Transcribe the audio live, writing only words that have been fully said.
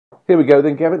Here we go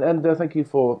then, Gavin, and thank you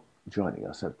for joining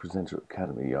us at Presenter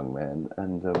Academy, young man,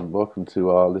 and welcome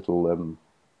to our little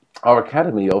our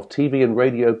academy of TV and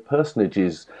radio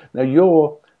personages. Now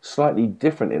you're slightly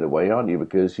different in a way, aren't you?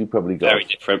 Because you probably got very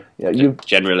different. Yeah, you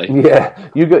generally. Yeah,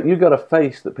 you got a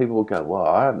face that people will go, well,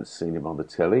 I haven't seen him on the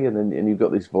telly, and you've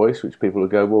got this voice which people will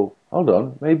go, well, hold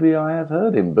on, maybe I have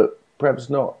heard him, but perhaps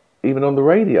not even on the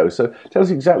radio. So tell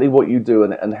us exactly what you do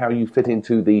and how you fit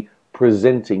into the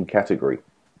presenting category.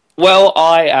 Well,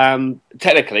 I am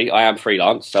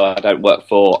freelance, so I don't work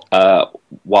for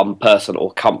one person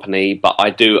or company, but I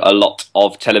do a lot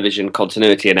of television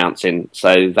continuity announcing.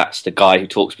 So that's the guy who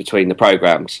talks between the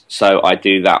programmes. So I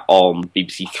do that on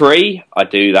BBC Three, I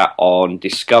do that on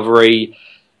Discovery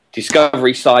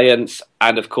Science,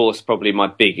 and of course, probably my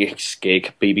biggest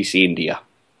gig, BBC India.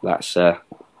 That's sort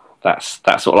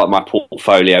of like my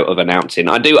portfolio of announcing.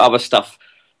 I do other stuff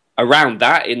around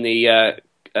that in the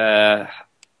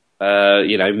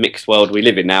mixed world we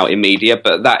live in now in media,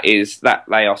 but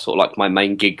they are sort of like my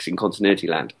main gigs in continuity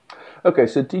land. Okay,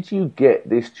 so did you get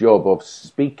this job of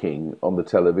speaking on the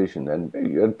television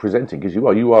and presenting? Because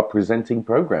you are presenting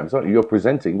programs, aren't you? You're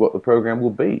presenting what the program will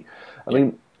be. I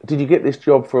mean, did you get this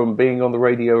job from being on the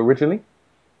radio originally?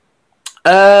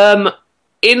 In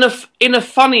a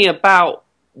funny about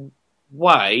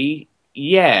way,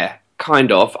 yeah,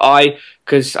 kind of.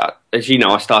 Because as you know,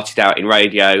 I started out in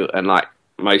radio, and like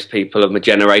most people of my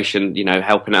generation,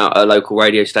 helping out at a local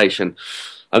radio station,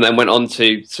 and then went on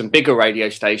to some bigger radio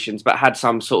stations, but had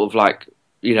some sort of like,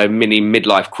 mini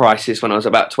midlife crisis when I was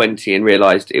about 20 and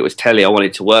realised it was telly I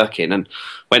wanted to work in, and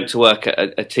went to work at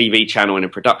a TV channel in a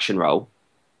production role,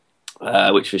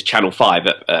 which was Channel 5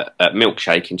 at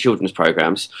Milkshake in children's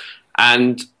programmes.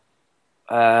 And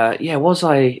I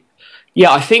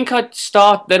think I'd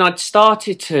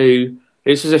started to.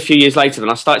 This was a few years later,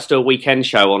 then I started to do a weekend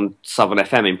show on Southern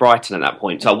FM in Brighton at that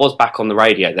point. So I was back on the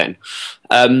radio then.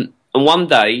 And one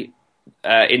day,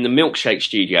 in the Milkshake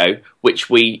studio, which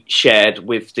we shared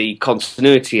with the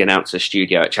continuity announcer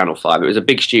studio at Channel 5, it was a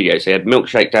big studio, so you had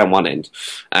Milkshake down one end,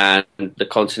 and the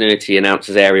continuity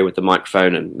announcer's area with the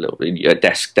microphone and a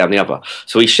desk down the other.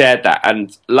 So we shared that,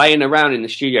 and laying around in the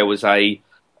studio was it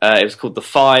was called the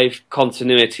 5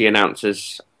 Continuity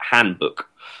Announcers Handbook.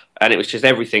 And it was just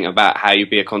everything about how you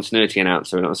be a continuity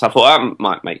announcer. And so I thought that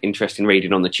might make interesting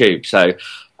reading on the tube. So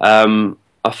I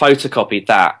photocopied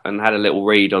that and had a little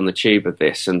read on the tube of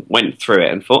this and went through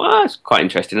it and thought, it's quite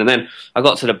interesting. And then I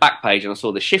got to the back page and I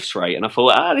saw the shifts rate and I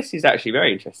thought, this is actually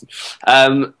very interesting.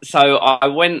 So I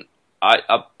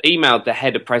emailed the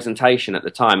head of presentation at the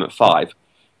time at 5,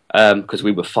 because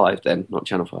we were 5 then, not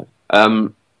Channel 5.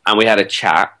 And we had a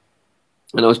chat.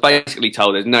 And I was basically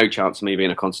told there's no chance of me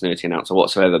being a continuity announcer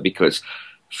whatsoever because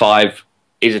 5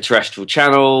 is a terrestrial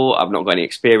channel, I've not got any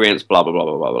experience, blah, blah, blah,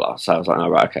 blah, blah, blah. So I was like, oh,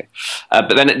 right, okay.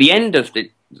 But then at the end of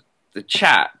the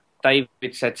chat, David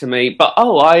said to me,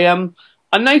 I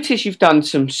noticed you've done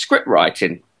some script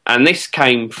writing. And this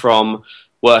came from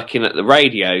working at the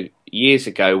radio years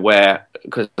ago where,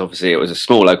 because obviously it was a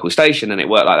small local station and it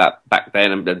worked like that back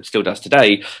then and still does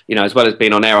today, as well as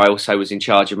being on air, I also was in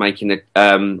charge of making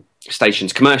the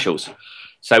station's commercials.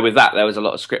 So with that, there was a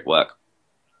lot of script work.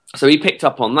 So he picked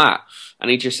up on that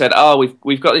and he just said,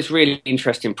 we've got this really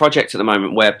interesting project at the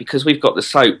moment where, because we've got the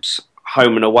soaps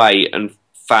Home and Away and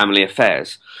Family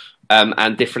Affairs,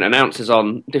 and different announcers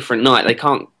on different night, they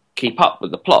can't keep up with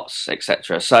the plots,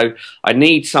 etc. So I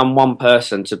need one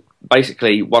person to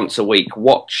basically once a week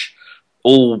watch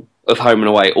all of Home and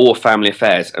Away or Family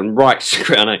Affairs and write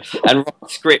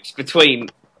scripts between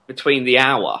the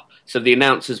hour. So the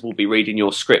announcers will be reading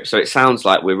your script, so it sounds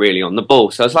like we're really on the ball.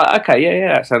 So I was like, okay,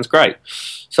 yeah, that sounds great.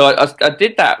 So I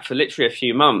did that for literally a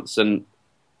few months, and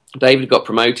David got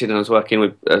promoted, and I was working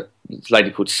with a lady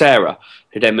called Sarah,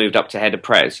 who then moved up to head of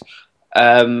press.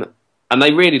 And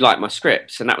they really liked my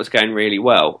scripts, and that was going really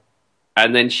well.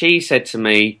 And then she said to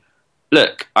me,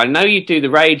 look, I know you do the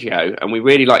radio, and we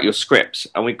really like your scripts,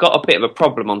 and we've got a bit of a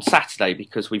problem on Saturday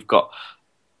because we've got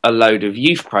a load of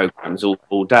youth programs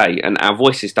all day and our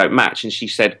voices don't match. And she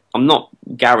said, I'm not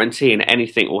guaranteeing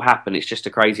anything will happen, it's just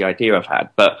a crazy idea I've had,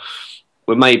 but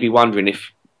we're maybe wondering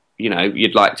if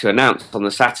you'd like to announce on the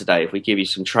Saturday if we give you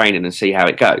some training and see how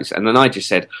it goes. And then I just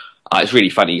said, it's really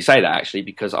funny you say that actually,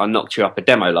 because I knocked you up a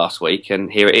demo last week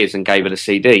and here it is, and gave it a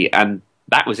CD, and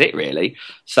that was it really.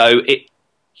 So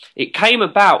it came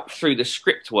about through the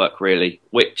script work really,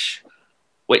 which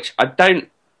I don't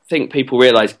think people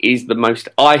realise is the most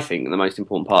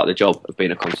important part of the job of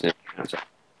being a continuity announcer.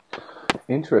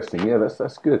 Interesting, yeah,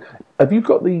 that's good. Have you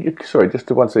got the? Sorry, just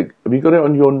to one sec. Have you got it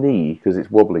on your knee because it's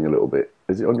wobbling a little bit?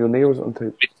 Is it on your knee or is it on the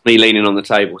table? It's me leaning on the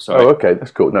table, sorry. Oh, okay,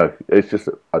 that's cool. No, it's just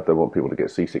that I don't want people to get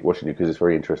seasick watching you because it's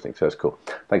very interesting, so that's cool.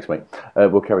 Thanks, mate.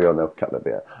 We'll carry on. I'll cut that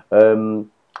bit out.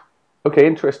 Okay,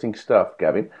 interesting stuff,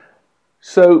 Gavin.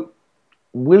 So,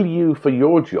 will you, for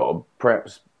your job,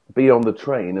 perhaps be on the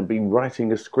train and be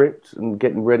writing a script and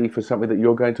getting ready for something that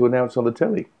you're going to announce on the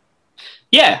telly?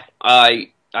 Yeah,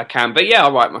 I can. But yeah,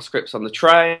 I write my scripts on the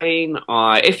train.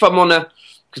 If I'm on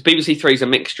because BBC Three is a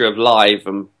mixture of live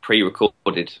and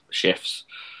pre-recorded shifts.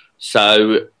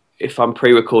 So if I'm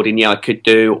pre-recording, yeah, I could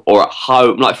do, or at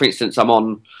home. Like for instance, I'm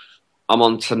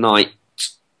on tonight,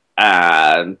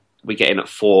 and we get in at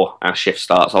 4. Our shift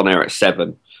starts on air at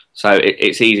 7. So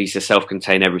it's easy to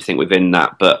self-contain everything within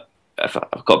that. But if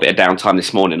I've got a bit of downtime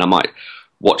this morning, I might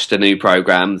watch the new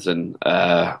programs and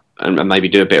maybe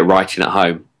do a bit of writing at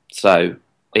home. So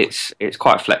it's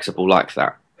quite flexible like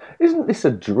that. Isn't this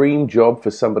a dream job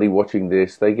for somebody watching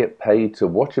this? They get paid to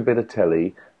watch a bit of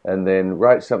telly and then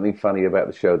write something funny about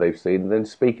the show they've seen and then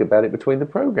speak about it between the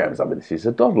programs. I mean, this is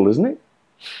a doddle, isn't it?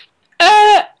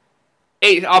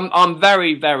 I'm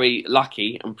very, very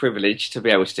lucky and privileged to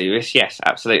be able to do this. Yes,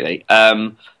 absolutely.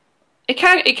 It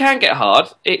can get hard.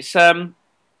 It's when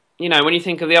you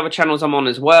think of the other channels I'm on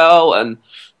as well, and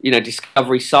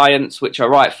Discovery Science, which I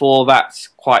write for, that's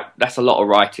a lot of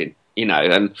writing.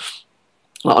 And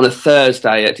on a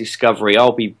Thursday at Discovery,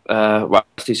 I'll be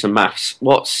let's do some maths.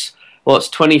 What's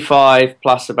 25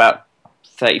 plus about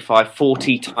 35,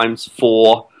 40 times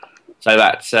 4? So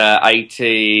that's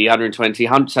 80, 120,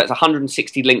 100, so it's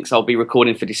 160 links I'll be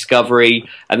recording for Discovery,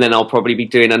 and then I'll probably be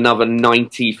doing another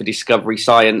 90 for Discovery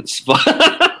Science.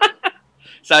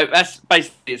 So that's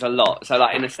basically, it's a lot. So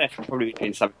like in a session, I'll probably be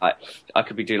doing something like, I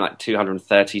could be doing like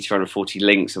 230, 240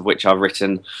 links, of which I've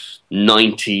written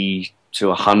 90 to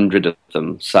 100 of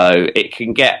them. So it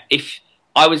can get, if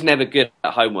I was never good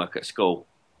at homework at school,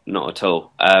 not at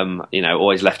all.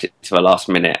 Always left it to the last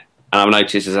minute. And I've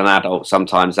noticed as an adult,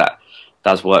 sometimes that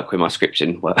does work with my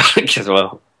scripting work as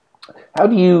well. How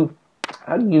do you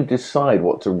decide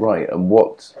what to write, and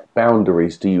what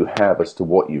boundaries do you have as to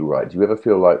what you write? Do you ever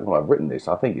feel like, well, I've written this,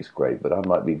 I think it's great, but I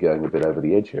might be going a bit over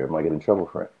the edge here. Am I getting in trouble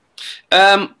for it?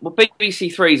 Well,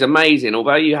 BBC Three is amazing.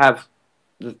 Although you have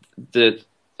the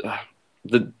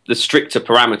stricter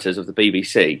parameters of the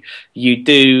BBC,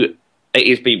 it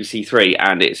is BBC Three,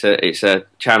 and it's a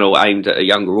channel aimed at a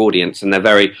younger audience, and they're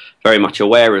very, very much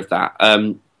aware of that.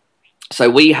 So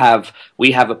we have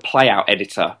a playout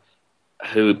editor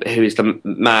who is the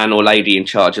man or lady in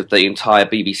charge of the entire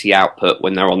BBC output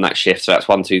when they're on that shift. So that's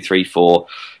 1, 2, 3, 4,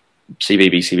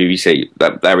 CBBC,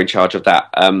 BBC. They're in charge of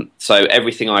that. So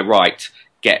everything I write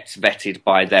gets vetted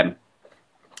by them.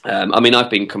 I've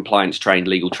been compliance trained,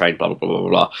 legal trained, blah, blah, blah, blah,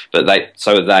 blah. But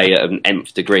they at an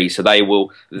nth degree. So they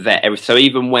will vet everything. So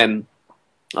even when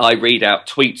I read out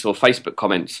tweets or Facebook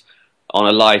comments on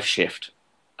a live shift,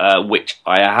 which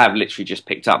I have literally just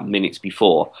picked up minutes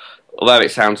before, although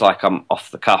it sounds like I'm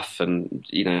off the cuff and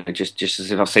just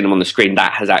as if I've seen them on the screen,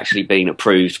 that has actually been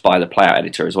approved by the playout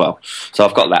editor as well. So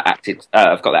I've got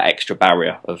that extra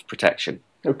barrier of protection.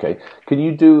 Okay, can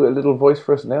you do a little voice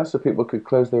for us now so people could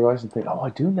close their eyes and think, oh, I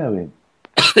do know him?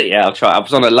 Yeah, I'll try. I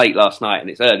was on a late last night and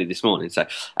it's early this morning. So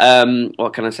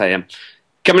what can I say?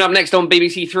 Coming up next on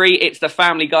BBC Three, it's the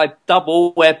Family Guy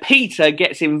double where Peter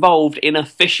gets involved in a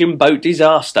fishing boat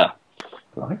disaster.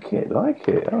 Like it. Oh,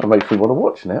 it makes me want to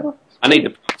watch now. I need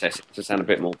to process it to sound a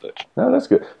bit more butch. No, that's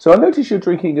good. So I notice you're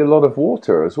drinking a lot of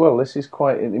water as well. This is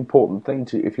quite an important thing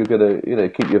if you're going to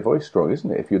keep your voice strong,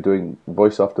 isn't it? If you're doing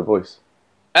voice after voice.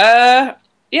 Yeah,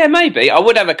 maybe. I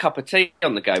would have a cup of tea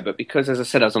on the go, but because, as I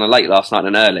said, I was on a late last night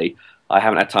and early, I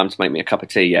haven't had time to make me a cup of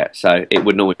tea yet. So it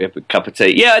would normally be a cup of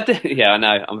tea. Yeah, I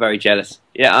know. I'm very jealous.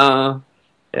 Yeah,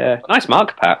 nice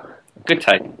mug, Pat. Good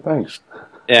take. Thanks.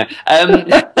 Yeah.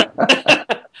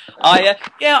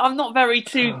 I'm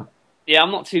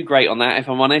not too great on that, if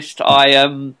I'm honest. I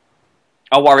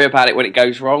worry about it when it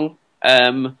goes wrong.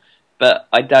 But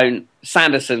I don't.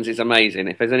 Sanderson's is amazing.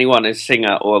 If there's anyone, a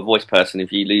singer or a voice person,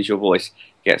 if you lose your voice,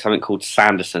 get something called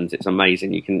Sanderson's. It's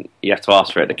amazing. You have to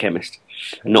ask for it at the chemist.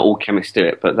 Not all chemists do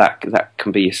it, but that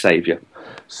can be your saviour.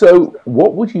 So,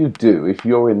 what would you do if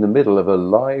you're in the middle of a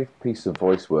live piece of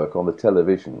voice work on the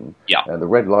television, and the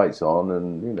red light's on,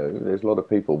 and there's a lot of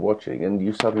people watching, and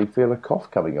you suddenly feel a cough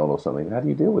coming on or something? How do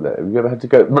you deal with that? Have you ever had to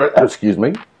go? Excuse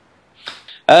me.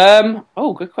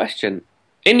 Good question.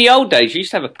 In the old days, you used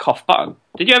to have a cough button.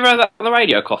 Did you ever have that on the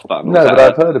radio, cough button? No, but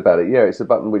I've heard about it. Yeah, it's a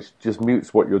button which just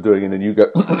mutes what you're doing, and then you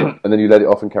go, and then you let it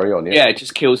off and carry on. Yeah, it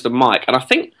just kills the mic. And I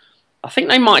think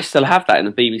they might still have that in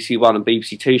the BBC One and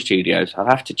BBC Two studios. I'll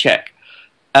have to check.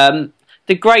 The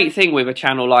great thing with a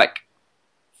channel like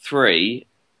 3,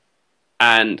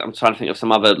 and I'm trying to think of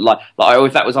some other like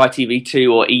if that was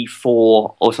ITV2 or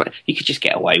E4 or something, you could just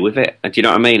get away with it. Do you know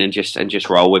what I mean? And just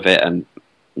roll with it, and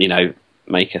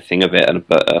make a thing of it and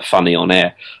put funny on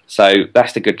air. So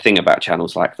that's the good thing about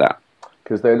channels like that,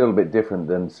 because they're a little bit different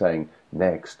than saying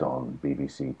next on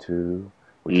BBC Two,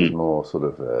 which is more sort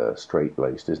of straight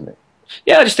laced, isn't it?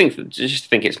 Yeah, I just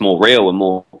think it's more real and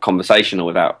more conversational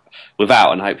without,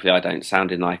 and hopefully I don't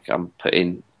sound like I'm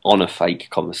putting on a fake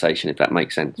conversation, if that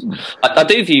makes sense. I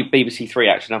do view BBC Three,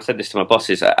 actually, and I've said this to my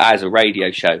bosses, as a radio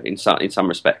show in some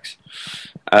respects.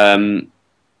 And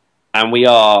we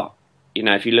are,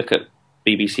 if you look at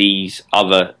BBC's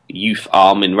other youth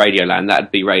arm in Radioland,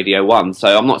 that'd be Radio 1.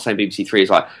 So I'm not saying BBC Three is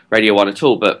like Radio 1 at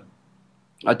all, but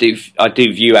I do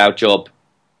view our job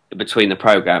between the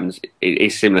programmes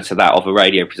is similar to that of a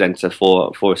radio presenter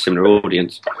for a similar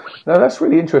audience. Now, that's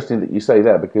really interesting that you say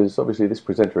that, because obviously this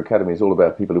Presenter Academy is all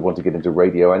about people who want to get into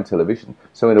radio and television.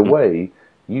 So in a way,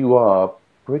 you are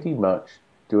pretty much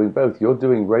doing both. You're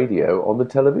doing radio on the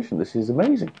television. This is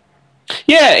amazing.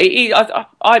 Yeah,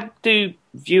 I do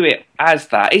view it as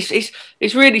that.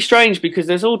 It's really strange, because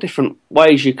there's all different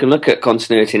ways you can look at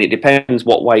continuity, and it depends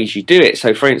what ways you do it.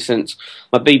 So, for instance,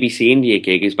 my BBC India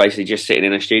gig is basically just sitting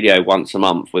in a studio once a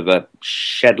month with a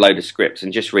shed load of scripts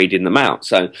and just reading them out.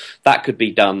 So that could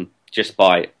be done just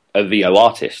by a VO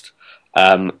artist.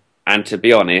 And to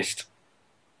be honest,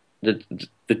 the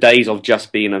days of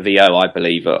just being a VO, I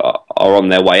believe, are on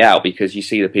their way out, because you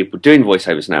see the people doing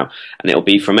voiceovers now, and it'll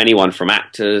be from anyone from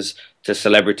actors to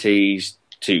celebrities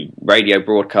to radio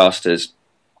broadcasters.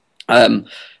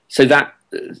 So that's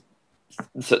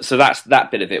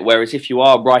that bit of it. Whereas if you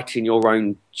are writing your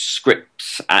own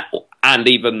scripts, and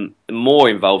even more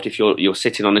involved if you're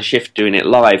sitting on a shift doing it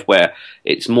live, where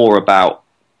it's more about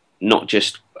not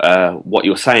just what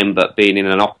you're saying, but being in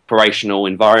an operational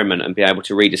environment and be able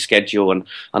to read a schedule and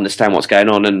understand what's going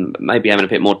on, and maybe having a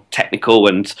bit more technical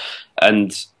and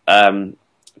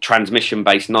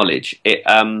transmission-based knowledge,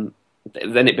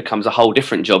 then it becomes a whole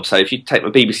different job. So if you take my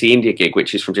BBC India gig,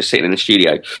 which is from just sitting in the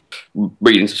studio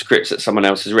reading some scripts that someone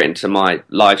else has written, to my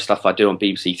live stuff I do on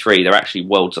BBC Three, they're actually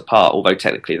worlds apart, although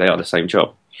technically they are the same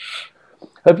job.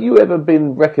 Have you ever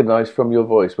been recognised from your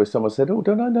voice, where someone said, "Oh,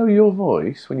 don't I know your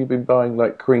voice?" when you've been buying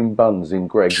like cream buns in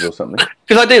Greggs or something?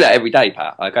 Because I do that every day,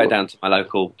 Pat. I go down to my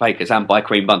local bakers and buy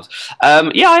cream buns.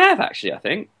 Yeah, I have actually. I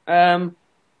think I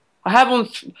have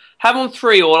on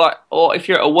Three, or if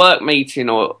you're at a work meeting,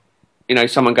 or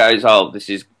someone goes, "Oh, this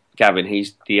is Gavin.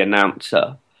 He's the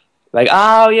announcer." Like,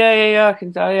 "Oh yeah,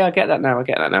 I get that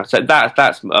now. So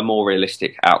that's a more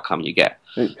realistic outcome you get.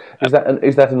 Is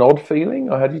that an odd feeling,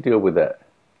 or how do you deal with that?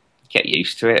 Get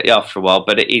used to it after a while,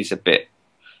 but it is a bit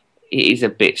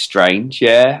strange,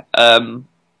 yeah.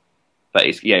 But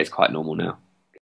it's quite normal now.